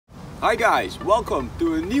Hi guys, welcome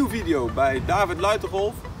to a new video by David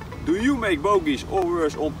Luitergolf. Do you make bogeys or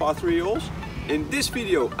worse on par-3 holes? In this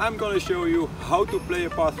video I'm gonna show you how to play a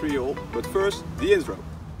par-3 hole, but first the intro.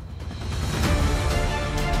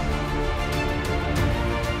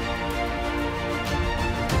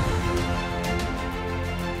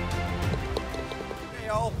 Okay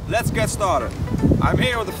y'all, let's get started. I'm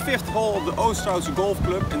here on the 5th hole of the Oosterhoutse Golf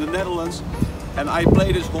Club in the Netherlands and I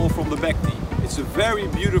play this hole from the back tee. It's a very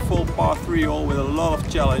beautiful par-3 hole with a lot of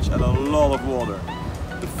challenge and a lot of water.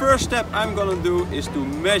 The first step I'm gonna do is to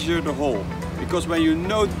measure the hole, because when you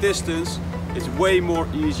know distance, it's way more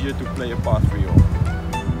easier to play a par-3 hole.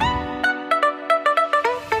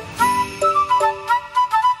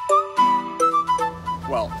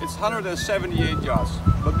 Well, it's 178 yards,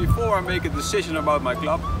 but before I make a decision about my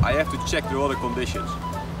club, I have to check the other conditions.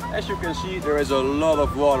 As you can see, there is a lot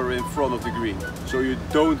of water in front of the green, so you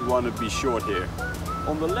don't want to be short here.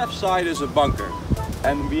 On the left side is a bunker,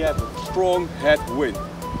 and we have a strong headwind.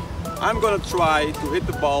 I'm gonna try to hit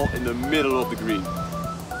the ball in the middle of the green.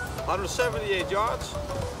 178 yards,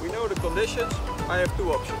 we know the conditions. I have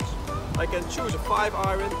two options. I can choose a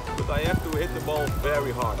 5-iron, but I have to hit the ball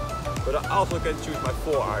very hard. But I also can choose my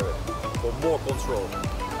 4-iron for more control.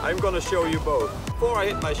 I'm gonna show you both. Before I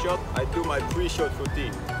hit my shot, I do my pre-shot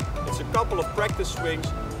routine. It's a couple of practice swings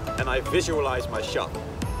and I visualize my shot.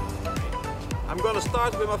 I'm gonna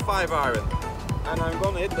start with my 5-iron and I'm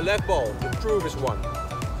gonna hit the left ball, the truest one.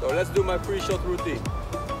 So let's do my pre-shot routine.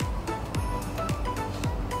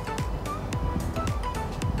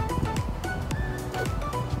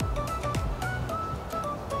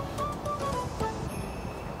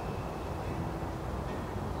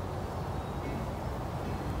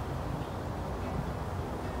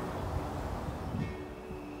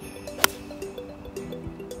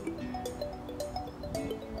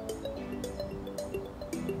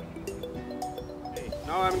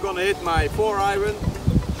 Now I'm gonna hit my 4-iron,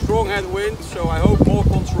 strong headwind, so I hope more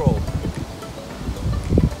control.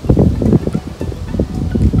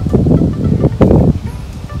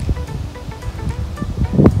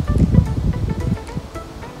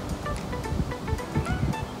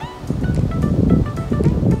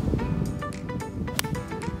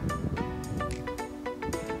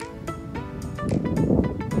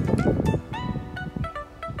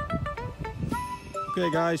 Okay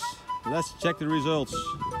guys, let's check the results.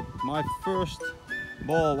 My first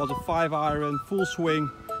ball was a 5-iron, full swing,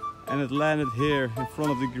 and it landed here in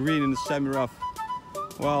front of the green in the semi-rough.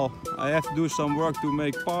 Well, I have to do some work to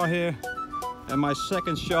make par here. And my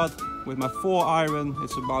second shot with my 4-iron,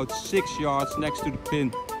 it's about 6 yards next to the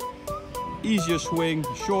pin. Easier swing,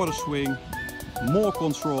 shorter swing, more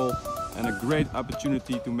control, and a great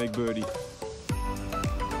opportunity to make birdie.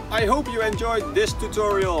 I hope you enjoyed this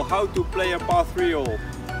tutorial how to play a par-3 hole.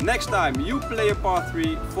 Next time you play a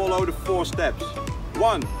par-3, follow the 4 steps.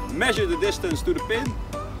 1. Measure the distance to the pin.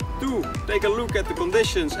 2. Take a look at the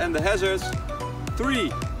conditions and the hazards.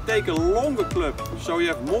 3. Take a longer club so you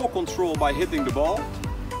have more control by hitting the ball.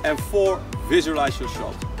 And 4. Visualize your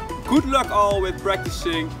shot. Good luck all with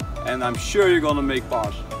practicing, and I'm sure you're gonna make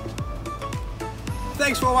pars.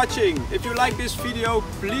 Thanks for watching. If you like this video,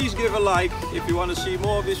 please give a like. If you want to see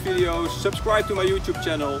more of these videos, subscribe to my YouTube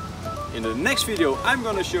channel. In the next video I'm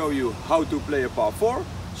gonna show you how to play a par-4.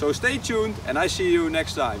 So stay tuned and I see you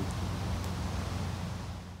next time.